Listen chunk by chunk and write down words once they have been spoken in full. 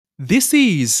This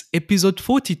is episode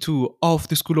 42 of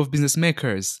the School of Business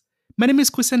Makers. My name is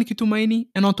Christian Kitumaini,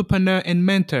 an entrepreneur and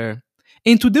mentor.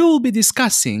 And today we'll be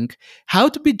discussing how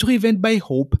to be driven by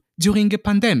hope during a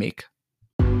pandemic.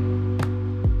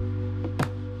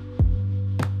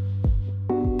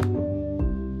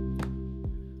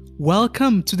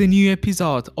 Welcome to the new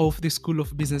episode of the School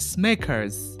of Business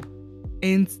Makers.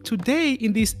 And today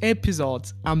in this episode,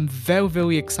 I'm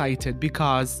very excited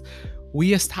because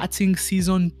we are starting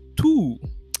season 2.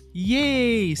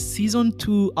 Yay! Season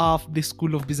 2 of the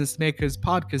School of Business Makers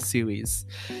podcast series.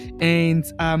 And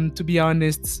to be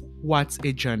honest, what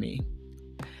a journey.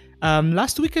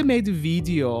 Last week I made a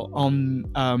video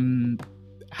on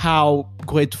how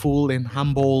grateful and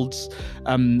humbled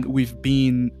we've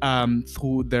been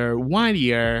through the 1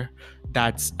 year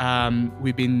that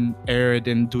we've been aired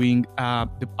and doing our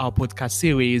podcast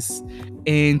series.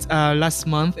 And last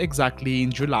month, exactly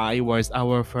in July, was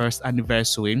our first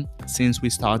anniversary since we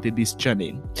started this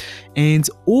journey. And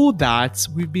all that,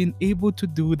 we've been able to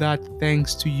do that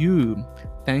thanks to you.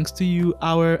 Thanks to you,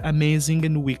 our amazing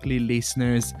and weekly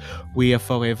listeners. We are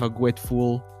forever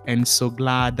grateful and so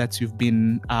glad that you've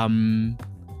been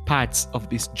parts of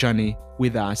this journey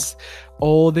with us.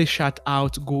 All the shout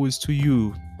out goes to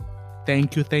you.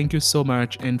 Thank you so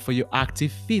much, and for your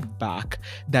active feedback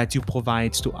that you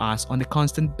provide to us on a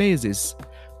constant basis.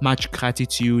 Much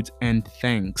gratitude and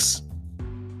thanks.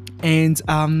 And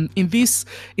in this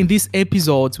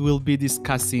episode, we'll be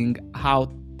discussing how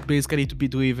basically to be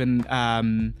driven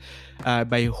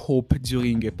by hope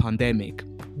during a pandemic.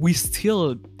 We're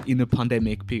still in a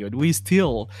pandemic period. We're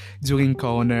still during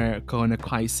corona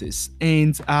crisis,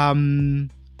 and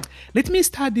let me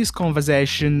start this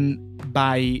conversation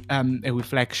by a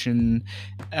reflection,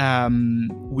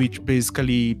 which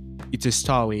basically it's a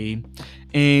story.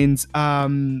 And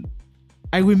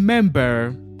I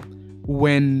remember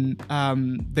when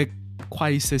the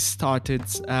crisis started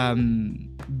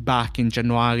back in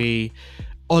January,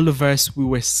 all of us, we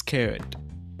were scared.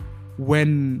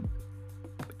 When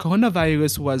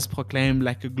coronavirus was proclaimed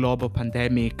like a global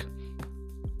pandemic,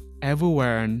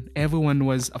 everyone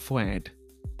was afraid.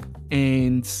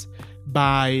 And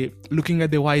by looking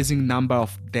at the rising number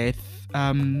of deaths,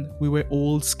 we were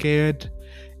all scared.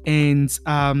 And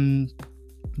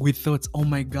we thought, oh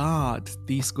my God,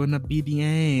 this gonna be the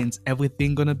end.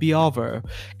 Everything gonna be over.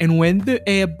 And when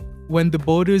the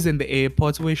borders and the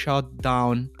airports were shut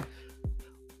down,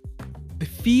 the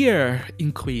fear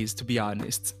increased, to be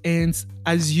honest. And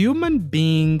as human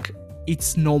being,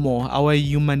 it's normal, our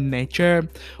human nature,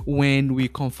 when we're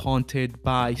confronted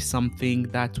by something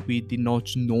that we did not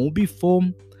know before,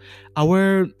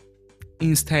 our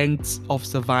instincts of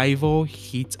survival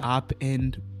hit up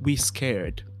and we're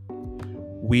scared.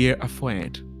 We're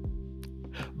afraid.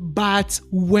 But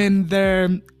when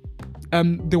the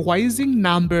rising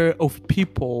number of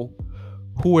people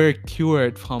who were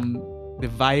cured from the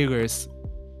virus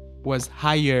was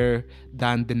higher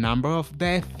than the number of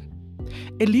deaths,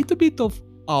 a little bit of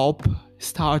hope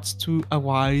starts to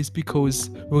arise,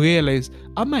 because we realize,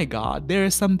 oh my God, there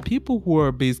are some people who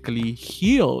are basically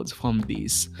healed from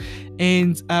this.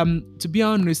 And to be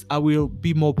honest, I will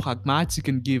be more pragmatic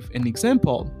and give an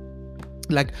example.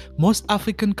 Like most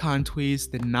African countries,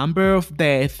 the number of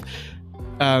death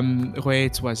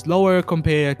rates was lower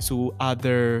compared to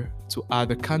other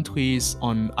countries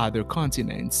on other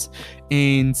continents.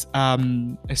 And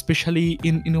especially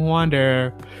in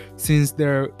Rwanda, since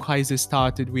the crisis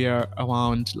started, we are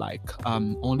around like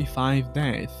only 5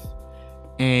 deaths.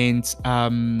 And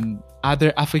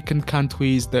other African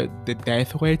countries, the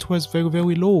death rate was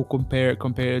very low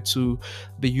compared to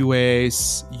the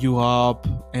US, Europe,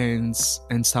 and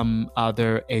some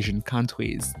other Asian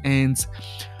countries. And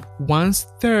once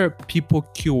the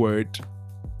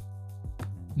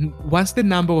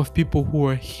number of people who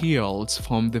were healed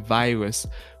from the virus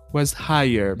was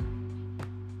higher,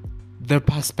 the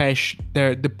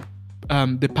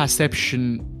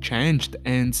perception changed,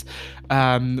 and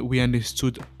we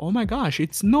understood, oh my gosh,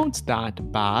 it's not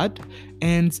that bad.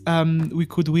 And we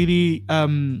could really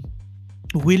came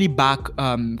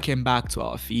back to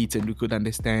our feet, and we could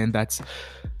understand that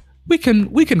we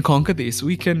can conquer this,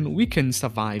 we can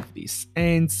survive this.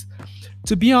 And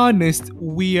to be honest,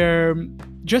 we are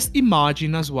just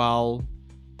imagine as well,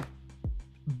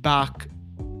 back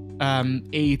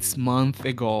 8 months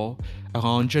ago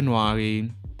around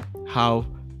January, how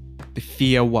the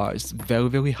fear was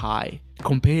very high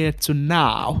compared to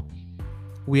now.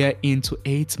 We are into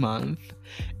 8 months,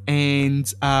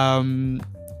 and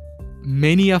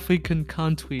many African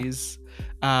countries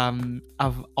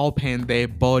have opened their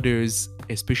borders,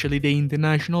 especially the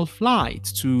international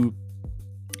flights, to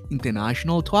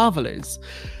international travelers.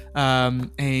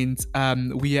 And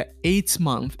we are 8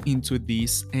 months into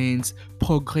this, and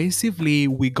progressively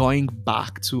we're going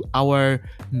back to our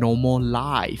normal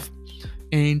life.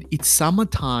 And it's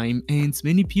summertime, and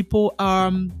many people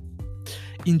are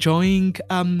enjoying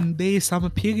their summer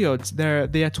periods.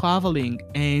 They are traveling,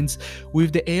 and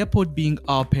with the airport being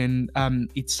open,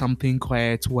 it's something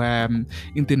great where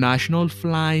international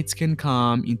flights can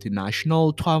come,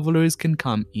 international travelers can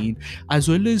come in, as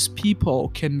well as people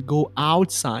can go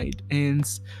outside and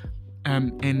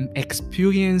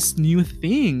experience new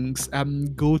things,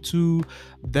 go to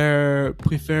their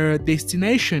preferred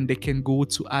destination. They can go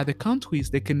to other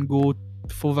countries, they can go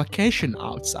for vacation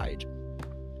outside.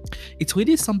 It's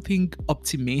really something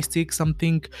optimistic,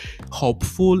 something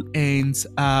hopeful, and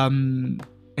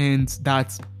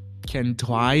that can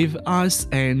drive us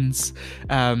and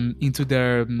into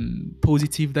the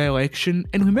positive direction.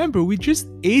 And remember, we're just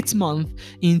 8 months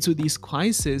into this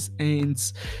crisis, and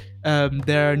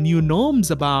there are new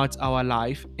norms about our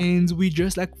life, and we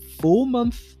just like 4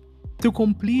 months to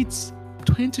complete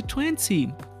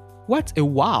 2020. What a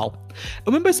wow! I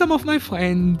remember some of my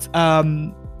friends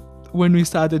when we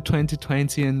started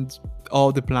 2020 and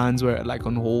all the plans were like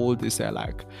on hold. They said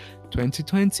like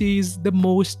 2020 is the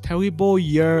most terrible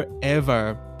year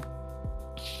ever.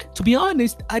 To be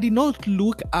honest, I did not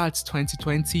look at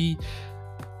 2020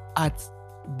 at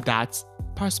that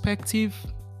perspective,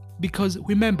 because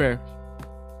remember,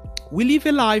 we live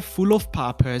a life full of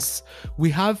purpose.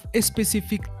 We have a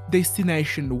specific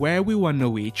destination where we want to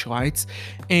reach, right?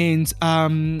 And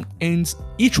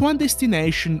each one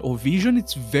destination or vision,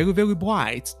 it's very, very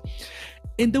bright.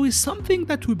 And there is something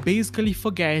that we basically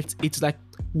forget. It's like,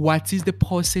 what is the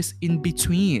process in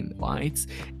between, right?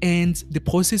 And the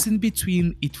process in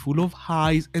between, it's full of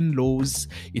highs and lows,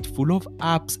 it's full of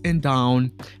ups and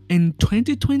downs. And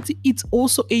 2020, it's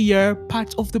also a year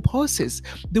part of the process.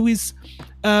 There is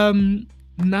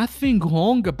nothing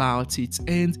wrong about it,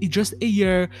 and it's just a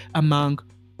year among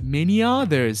many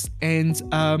others. And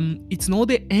it's not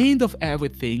the end of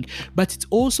everything, but it's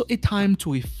also a time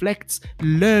to reflect,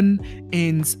 learn,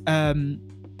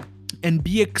 and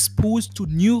be exposed to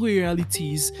new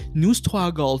realities, new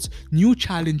struggles, new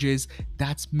challenges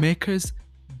that make us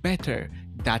better,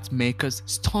 that make us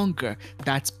stronger,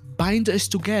 that bind us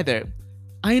together.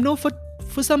 I know for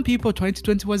some people,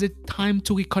 2020 was a time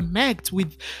to reconnect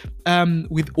with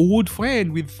old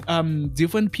friends, with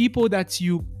different people that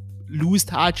you lose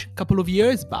touch a couple of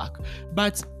years back.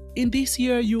 But in this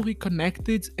year, you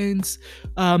reconnected, and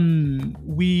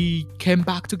we came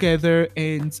back together,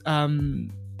 and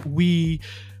we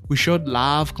showed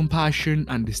love, compassion,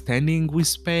 understanding,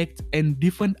 respect, and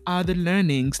different other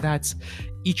learnings that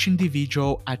each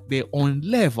individual at their own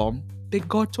level they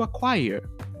got to acquire.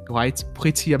 Right?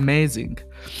 Pretty amazing.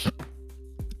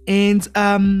 And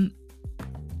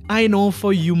I know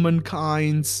for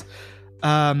humankind,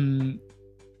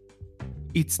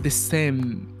 it's the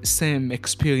same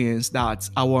experience that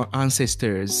our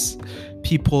ancestors,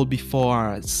 people before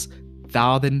us,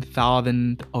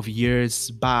 thousand of years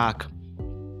back,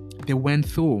 they went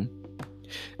through.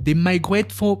 They migrate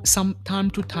from some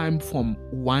time to time from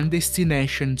one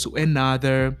destination to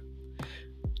another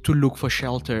to look for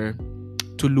shelter,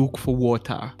 to look for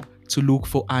water, to look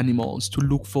for animals, to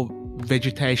look for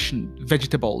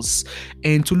vegetables,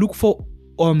 and to look for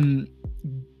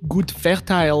good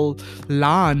fertile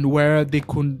land where they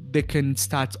can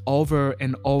start over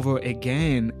and over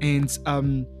again.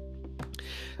 And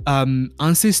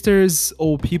ancestors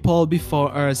or people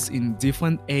before us in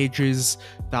different ages,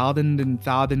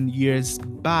 thousand years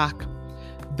back,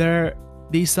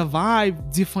 they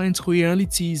survived different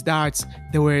realities that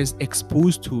they were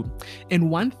exposed to. And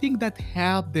one thing that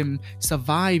helped them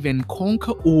survive and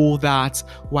conquer all that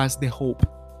was the hope.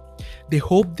 The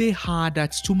hope they had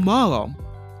that tomorrow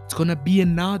it's gonna be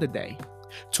another day.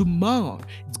 Tomorrow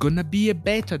it's gonna be a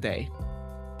better day.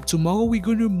 Tomorrow we're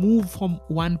gonna move from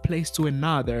one place to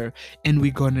another, and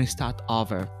we're gonna start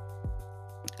over.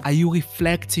 Are you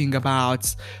reflecting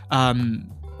about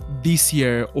this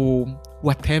year, or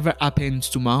whatever happens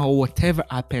tomorrow, whatever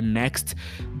happens next?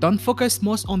 Don't focus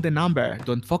most on the number,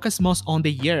 don't focus most on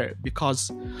the year,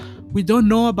 because we don't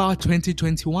know about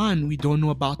 2021, we don't know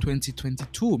about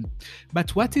 2022.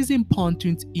 But what is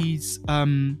important is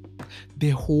the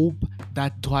hope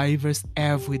that drives us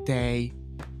every day,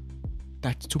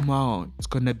 that tomorrow is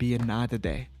gonna be another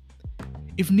day.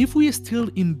 Even if we are still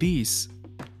in this,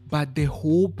 but the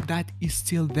hope that is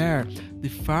still there, the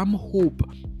firm hope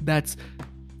that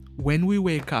when we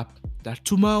wake up, that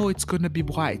tomorrow it's gonna be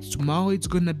bright, tomorrow it's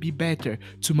gonna be better,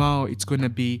 tomorrow it's gonna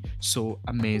be so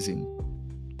amazing.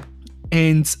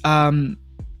 And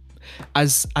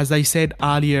as I said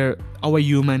earlier, our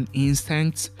human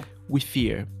instincts, we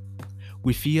fear.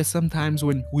 We fear sometimes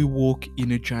when we walk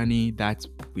in a journey that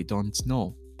we don't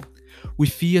know. We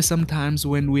fear sometimes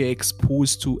when we're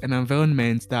exposed to an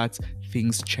environment that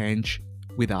things change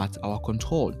without our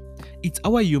control. It's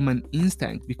our human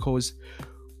instinct because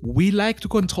we like to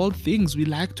control things. We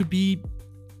like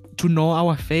to know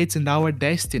our fate and our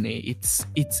destiny.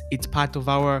 It's part of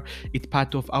our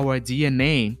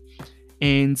DNA.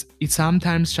 And it's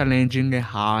sometimes challenging and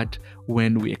hard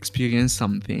when we experience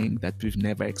something that we've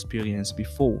never experienced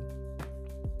before.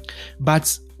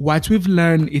 But what we've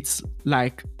learned, it's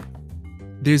like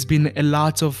there's been a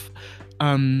lot of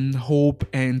hope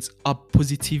and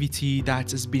positivity that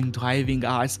has been driving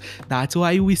us. That's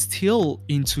why we're still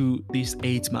into this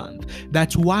 8 month.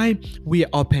 That's why we're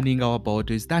opening our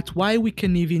borders. That's why we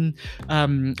can even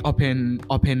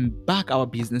open back our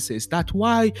businesses. That's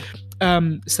why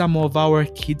some of our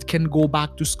kids can go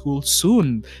back to school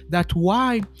soon. That's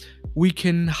why we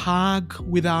can hug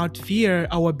without fear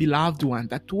our beloved one.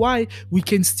 That's why we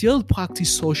can still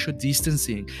practice social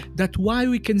distancing. That's why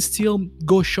we can still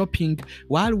go shopping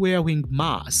while wearing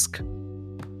mask.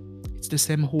 It's the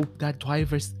same hope that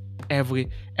drives us every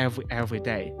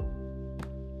day.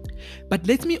 But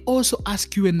let me also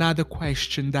ask you another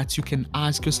question that you can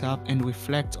ask yourself and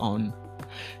reflect on.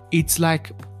 It's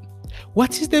like,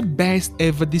 what is the best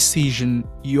ever decision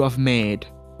you have made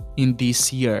in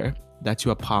this year that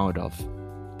you are proud of?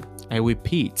 I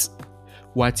repeat,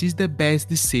 what is the best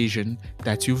decision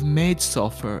that you've made so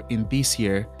far in this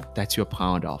year that you're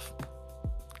proud of?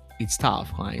 It's tough,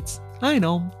 right? I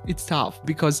know, it's tough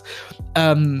because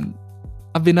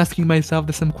I've been asking myself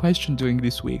the same question during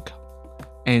this week.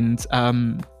 And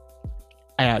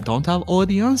I don't have all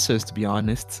the answers, to be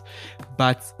honest,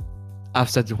 but I've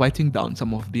started writing down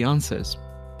some of the answers.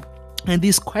 And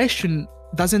this question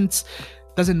doesn't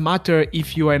matter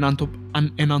if you are an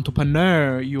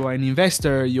entrepreneur, you are an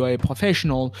investor, you are a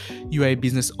professional, you are a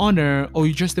business owner, or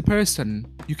you're just a person.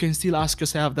 You can still ask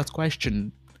yourself that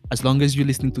question as long as you're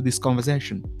listening to this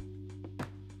conversation.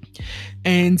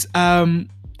 And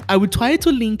I would try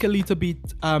to link a little bit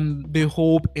the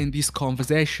hope in this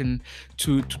conversation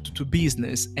to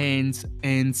business and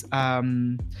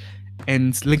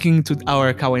linking to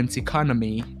our current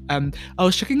economy. I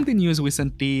was checking the news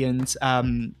recently, and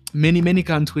many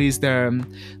countries they're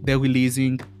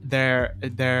releasing their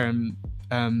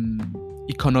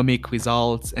economic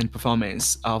results and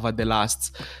performance over the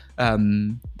last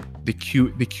the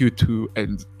Q2,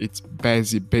 and it's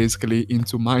basically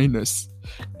into minus.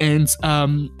 And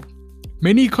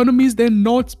many economies they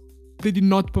did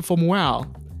not perform well,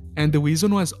 and the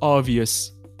reason was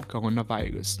obvious: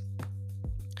 coronavirus.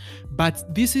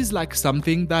 But this is like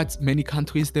something that many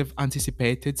countries they've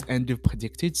anticipated and they've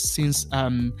predicted since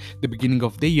the beginning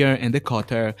of the year and the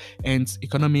quarter, and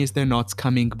economies they're not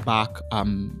coming back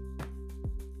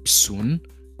soon.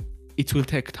 It will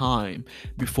take time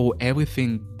before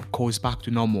everything goes back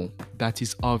to normal. That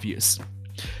is obvious.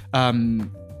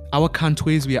 Our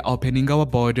countries, we are opening our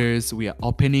borders, we are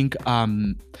opening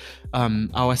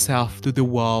ourselves to the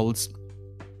world,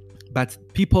 but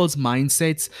people's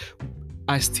mindsets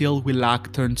are still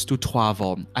reluctant to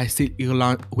travel, are still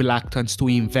reluctant to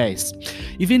invest.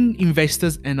 Even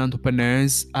investors and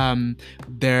entrepreneurs,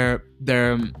 they're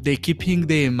keeping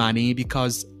their money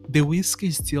because the risk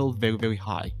is still very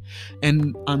high.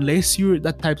 And unless you're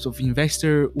that type of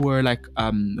investor who are like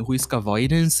risk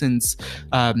avoidance, and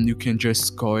you can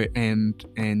just go and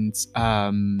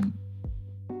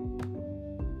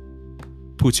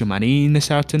put your money in a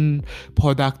certain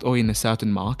product or in a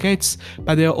certain market.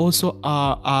 But there also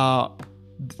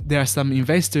there are some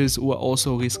investors who are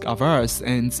also risk averse,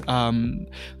 and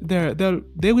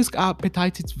their risk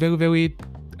appetite is very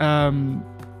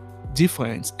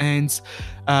different. And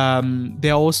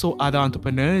there are also other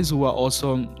entrepreneurs who are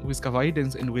also risk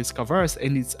avoidance and risk averse,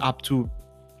 and it's up to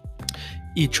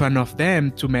each one of them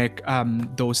to make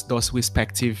those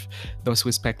respective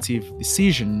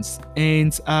decisions.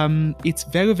 And it's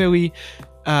very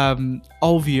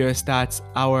obvious that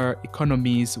our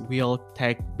economies will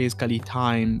take basically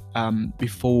time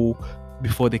before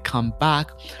they come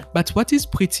back. But what is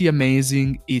pretty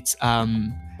amazing is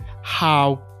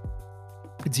how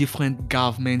different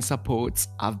government supports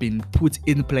have been put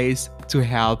in place to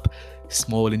help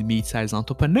small and mid-sized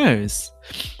entrepreneurs.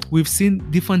 We've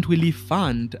seen different relief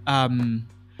fund,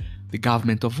 the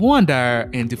government of Rwanda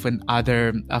and different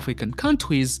other African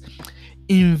countries,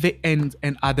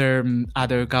 and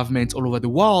other governments all over the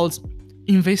world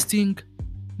investing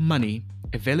money,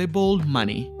 available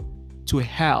money, to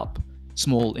help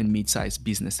small and mid-sized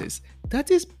businesses.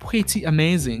 that is pretty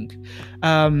amazing.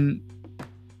 Um,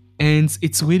 and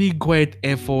it's really great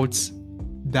efforts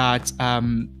that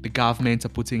the government are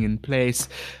putting in place,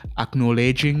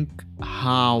 acknowledging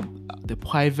how the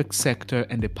private sector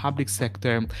and the public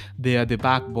sector, they are the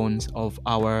backbones of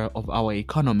our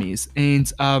economies.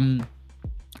 And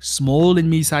small and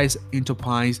mid-sized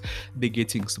enterprise, they're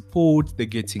getting support, they're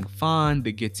getting fund,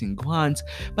 they're getting grants,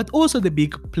 but also the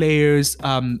big players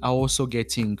are also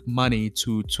getting money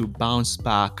to bounce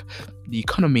back the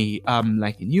economy.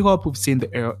 Like in Europe, we've seen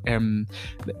the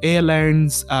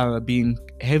airlines being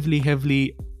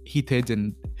heavily heated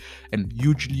and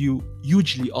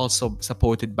hugely also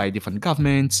supported by different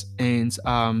governments. And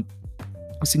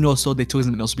we've seen also the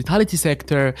tourism and hospitality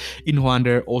sector in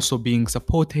Rwanda also being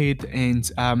supported, and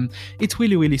it's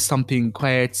really something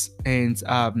great. And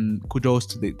kudos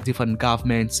to the different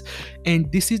governments.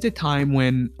 And this is the time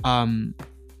when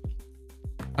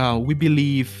we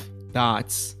believe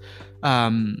that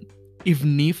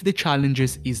even if the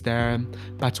challenges is there,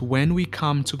 but when we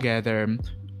come together,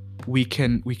 we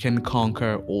can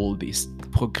conquer all this.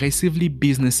 Progressively,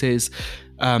 businesses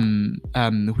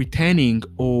returning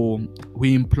or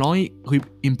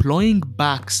employing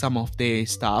back some of their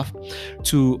staff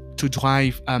to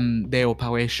drive their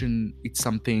operation. It's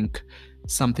something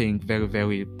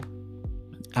very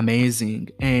amazing.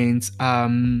 And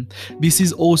this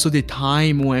is also the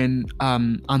time when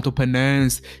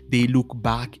entrepreneurs, they look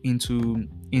back into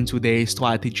their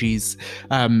strategies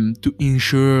to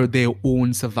ensure their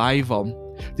own survival.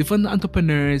 Different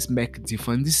entrepreneurs make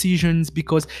different decisions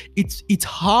because it's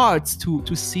hard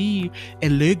to see a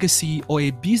legacy or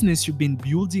a business you've been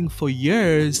building for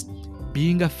years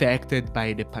being affected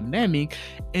by the pandemic,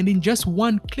 and in just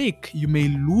one click you may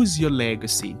lose your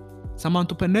legacy. Some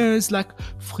entrepreneurs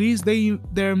freeze their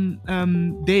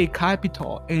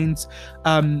capital, and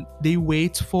they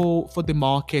wait for the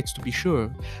market to be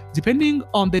sure. Depending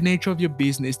on the nature of your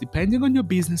business, depending on your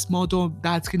business model,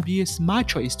 that can be a smart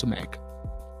choice to make.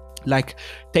 Like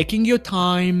taking your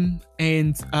time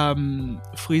and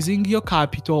freezing your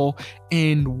capital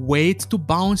and wait to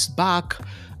bounce back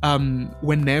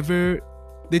whenever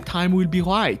the time will be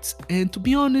right. And to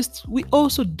be honest, we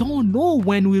also don't know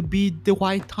when will be the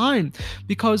right time,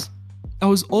 because I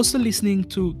was also listening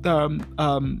to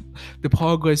the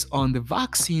progress on the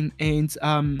vaccine, and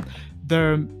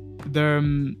the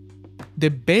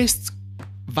best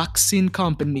vaccine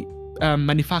company,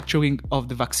 manufacturing of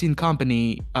the vaccine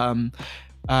company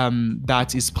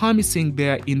that is promising,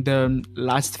 they're in the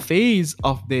last phase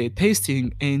of the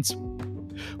testing, and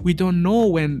we don't know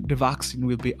when the vaccine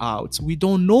will be out. We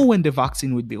don't know when the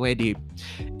vaccine will be ready.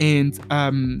 And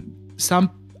some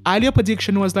earlier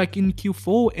prediction was like in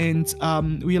Q4, and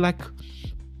we're like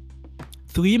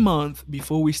 3 months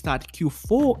before we start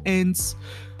Q4, and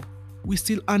we're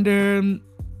still under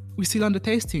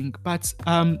testing. But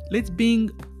let's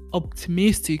be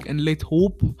optimistic and let's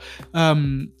hope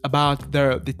about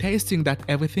the testing that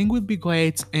everything will be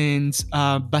great. And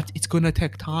but it's gonna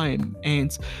take time,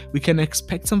 and we can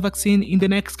expect some vaccine in the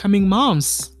next coming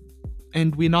months,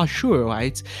 and we're not sure,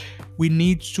 right? We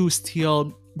need to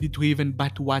still be driven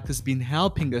by what has been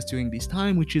helping us during this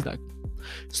time, which is like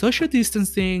social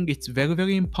distancing. It's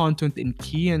very important and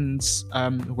key, and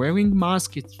wearing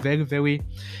mask, it's very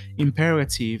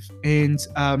imperative. And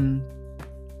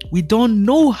we don't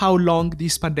know how long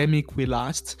this pandemic will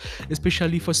last,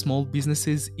 especially for small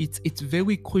businesses. It's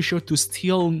very crucial to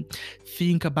still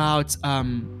think about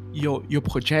your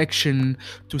projection,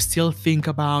 to still think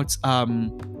about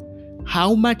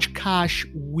how much cash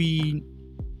we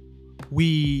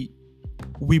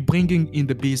bringing in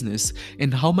the business,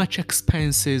 and how much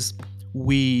expenses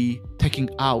we taking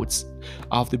out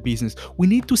of the business. We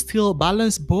need to still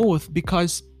balance both,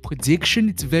 because prediction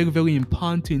is very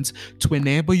important to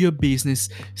enable your business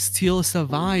still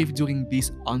survive during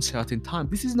this uncertain time.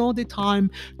 This is not the time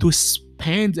to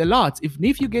spend a lot. Even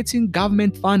if you're getting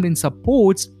government funding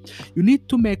support, you need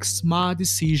to make smart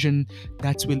decisions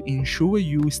that will ensure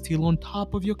you still on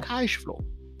top of your cash flow.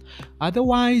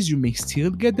 Otherwise, you may still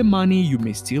get the money, you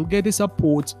may still get the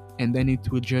support, and then it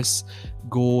will just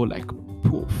go like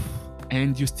poof,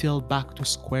 and you're still back to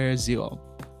square zero.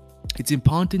 It's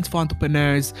important for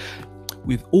entrepreneurs,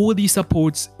 with all these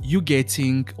supports you're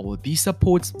getting, all these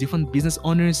supports different business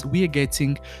owners we are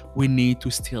getting, we need to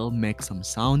still make some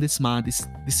sound and smart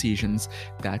decisions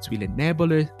that will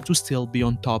enable us to still be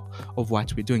on top of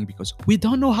what we're doing, because we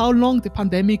don't know how long the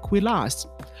pandemic will last.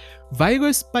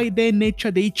 Virus by their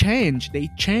nature, they change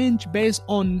based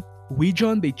on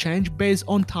region, they change based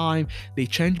on time, they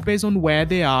change based on where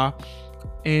they are.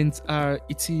 And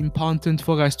it's important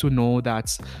for us to know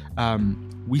that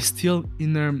we're still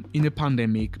in a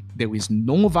pandemic. There is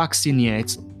no vaccine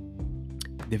yet.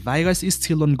 The virus is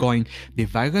still ongoing. The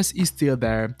virus is still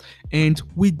there. And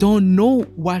we don't know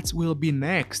what will be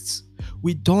next.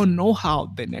 We don't know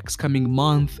how the next coming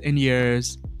month and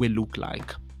years will look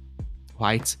like.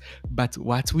 Right? But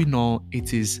what we know,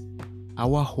 it is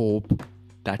our hope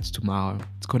that tomorrow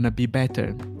it's gonna be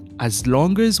better. As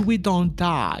long as we don't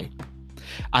die,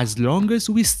 as long as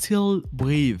we still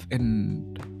breathe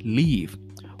and live,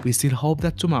 we still hope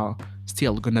that tomorrow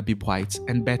still gonna be bright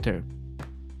and better.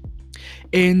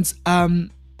 And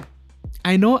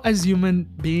I know as human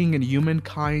being and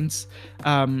humankind,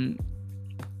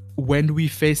 when we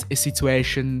face a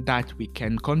situation that we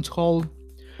can control,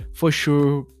 for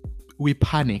sure we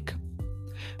panic.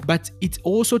 But it's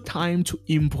also time to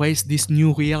embrace these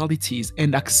new realities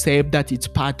and accept that it's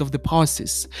part of the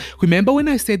process. Remember when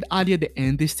I said earlier the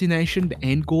end destination, the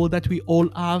end goal that we all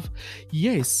have?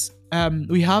 Yes,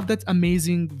 we have that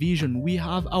amazing vision. We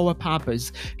have our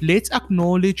purpose. Let's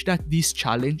acknowledge that this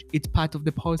challenge, it's part of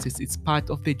the process. It's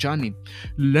part of the journey.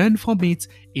 Learn from it,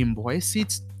 embrace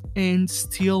it, and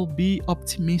still be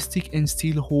optimistic and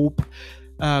still hope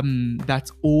that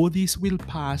all this will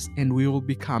pass and we will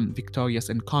become victorious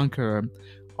and conqueror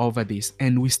over this.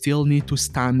 And we still need to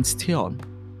stand still.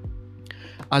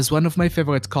 As one of my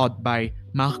favorite quotes by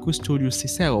Marcus Tullius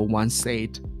Cicero once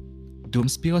said, "Dum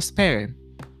spiro spere."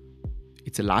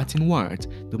 It's a Latin word.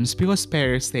 Dum spiro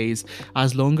spere says,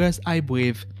 as long as I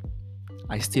breathe,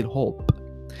 I still hope.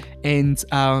 And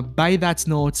by that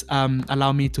note,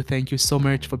 allow me to thank you so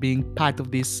much for being part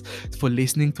of this, for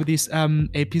listening to this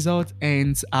episode.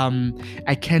 And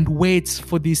I can't wait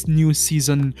for this new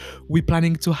season. We're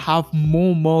planning to have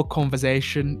more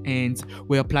conversation, and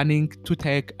we're planning to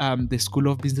take the School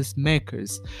of Business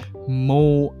Makers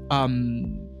more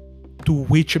to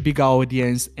reach a bigger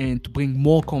audience and to bring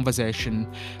more conversation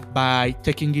by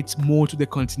taking it more to the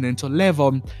continental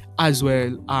level, as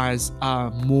well as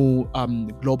more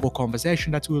global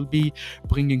conversation that we'll be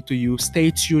bringing to you.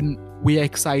 Stay tuned. We are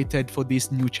excited for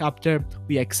this new chapter.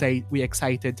 We're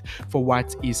excited for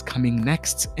what is coming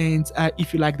next. And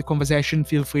if you like the conversation,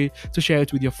 feel free to share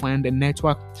it with your friend and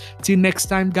network. Till next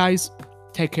time, guys.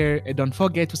 Take care, and don't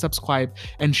forget to subscribe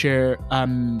and share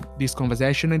this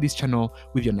conversation and this channel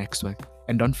with your next one.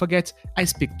 And don't forget, I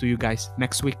speak to you guys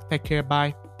next week. Take care.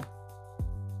 Bye.